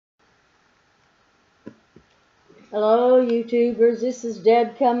Hello, YouTubers. This is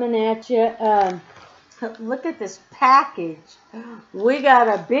Deb coming at you. Look at this package. We got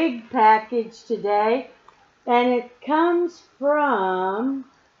a big package today, and it comes from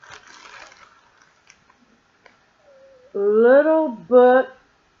Little Book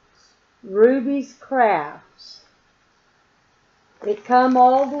Ruby's Crafts. It come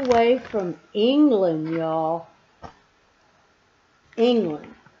all the way from England, y'all.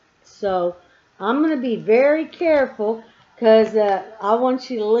 England. So I'm going to be very careful because I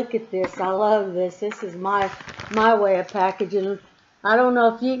want you to look at this. I love this. This is my way of packaging. I don't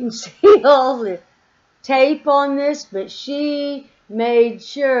know if you can see all the tape on this, but she made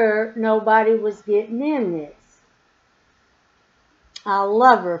sure nobody was getting in this. I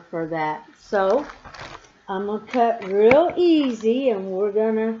love her for that. So I'm going to cut real easy, and we're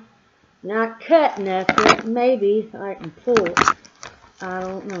going to not cut nothing. Maybe I can pull it. I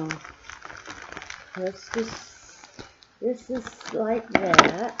don't know. Let's just, this is like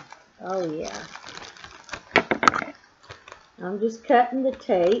that. Oh yeah. I'm just cutting the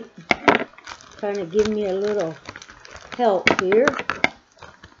tape. Kind of give me a little help here.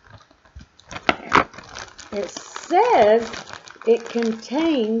 It says it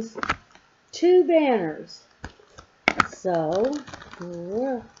contains 2 banners. So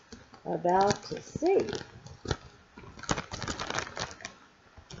we're about to see.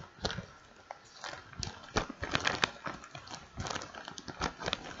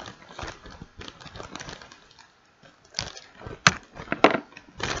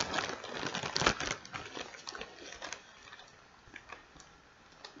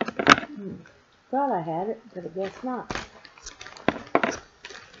 Thought I had it, but I guess not.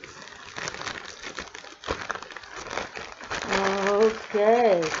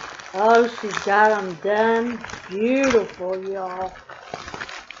 Okay. Oh, she's got them done. Beautiful, y'all.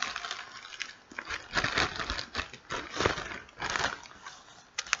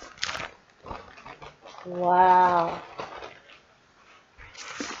 Wow.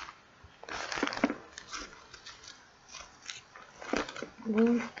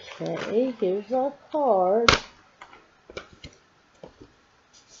 Okay, here's our card.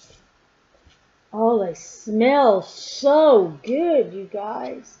 Oh, they smell so good, you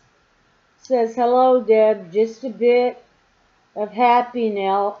guys. It says, hello, Deb, just a bit of happy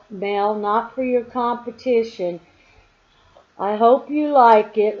mail, not for your competition. I hope you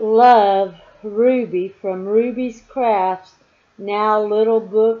like it. Love, Ruby from Ruby's Crafts, now Little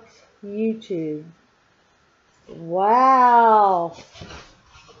Books YouTube. Wow.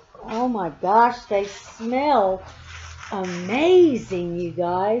 Oh my gosh, they smell amazing, you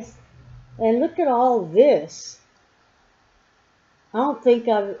guys. And look at all this. I don't think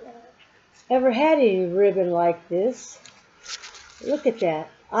I've ever had any ribbon like this. Look at that.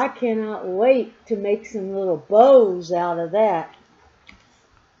 I cannot wait to make some little bows out of that.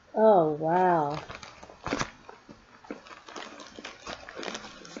 Oh, wow.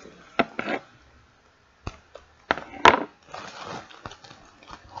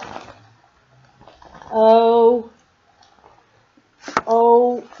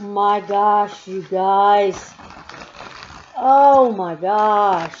 Oh my gosh, you guys. Oh my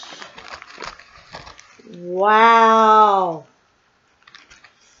gosh. Wow.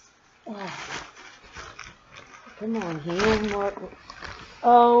 Oh. Come on, hand.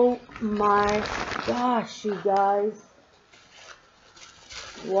 Oh my gosh, you guys.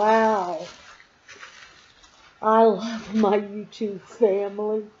 Wow. I love my YouTube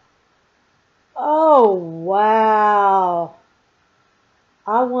family. Oh, wow.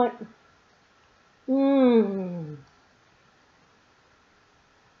 I want...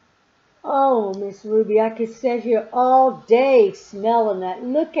 Oh, Miss Ruby, I could sit here all day smelling that.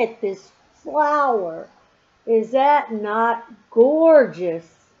 Look at this flower. Is that not gorgeous?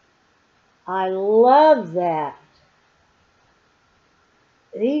 I love that.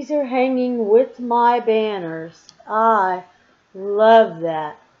 These are hanging with my banners. I love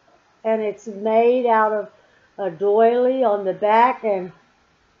that. And it's made out of a doily on the back, and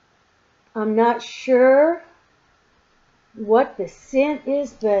I'm not sure what the scent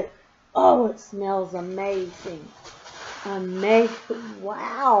is, but oh, it smells amazing. Amazing.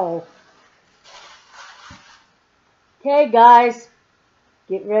 Wow. Okay, guys,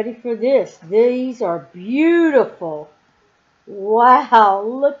 get ready for this. These are beautiful. Wow,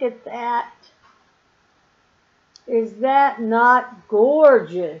 look at that. Is that not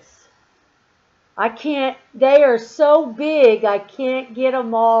gorgeous? I can't, they are so big, I can't get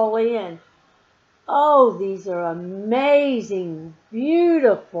them all in. Oh, these are amazing,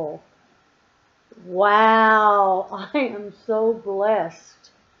 beautiful. Wow, I am so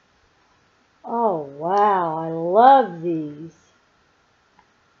blessed. Oh, wow. I love these.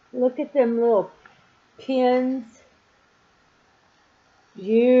 Look at them little pins.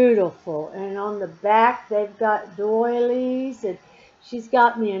 Beautiful. And on the back, they've got doilies. And she's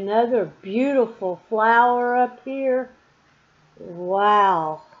got me another beautiful flower up here.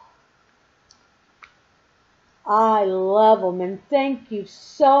 Wow. I love them. And thank you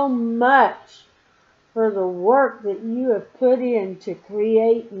so much for the work that you have put into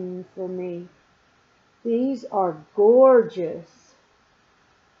creating for me. These are gorgeous.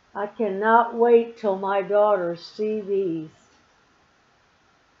 I cannot wait till my daughters see these.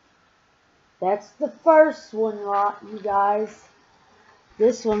 That's the first one, you guys.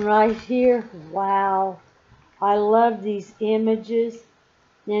 This one right here. Wow. I love these images.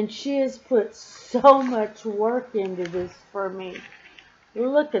 And she has put so much work into this for me.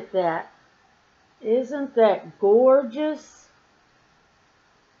 Look at that. Isn't that gorgeous?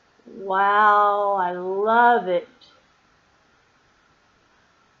 Wow, I love it.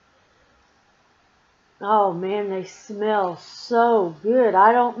 Oh man, they smell so good.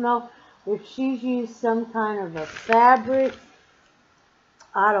 I don't know if she's used some kind of a fabric.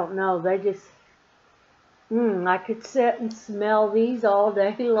 I don't know. They just, I could sit and smell these all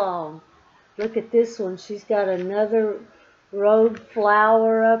day long. Look at this one. She's got another rose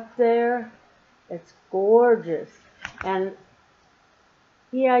flower up there. It's gorgeous. And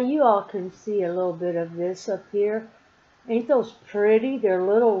yeah, you all can see a little bit of this up here. Ain't those pretty? They're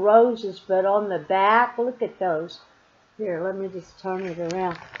little roses, but on the back, look at those. Here, let me just turn it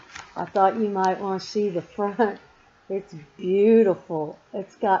around. I thought you might want to see the front. It's beautiful.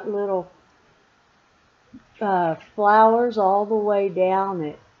 It's got little flowers all the way down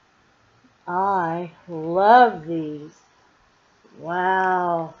it. I love these.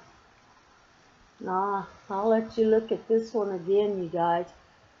 Wow. I'll let you look at this one again, you guys.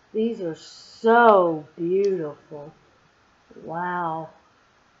 These are so beautiful. Wow.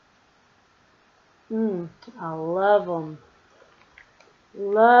 I love them.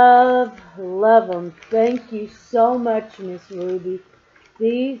 Love them. Thank you so much, Miss Ruby.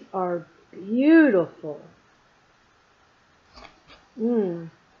 These are beautiful.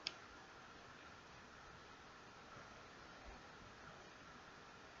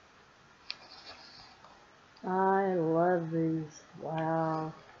 I love these.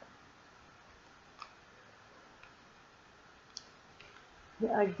 Wow.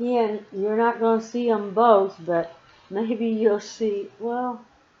 Again, you're not going to see them both, but maybe you'll see, well,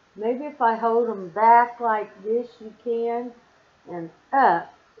 maybe if I hold them back like this, you can, and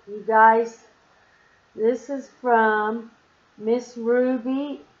up. You guys, this is from Miss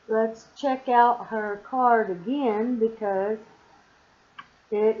Ruby. Let's check out her card again, because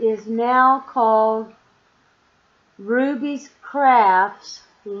it is now called Ruby's Crafts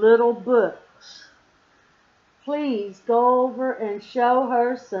Little Books. Please go over and show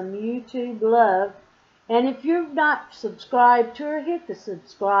her some YouTube love. And if you've not subscribed to her, hit the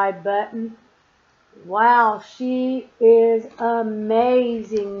subscribe button. Wow, she is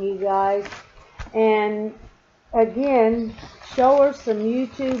amazing, you guys. And again, show her some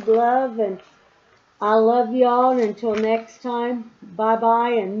YouTube love. And I love y'all. And until next time,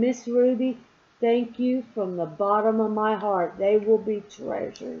 bye-bye. And Miss Ruby, thank you from the bottom of my heart. They will be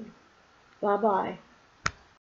treasured. Bye-bye.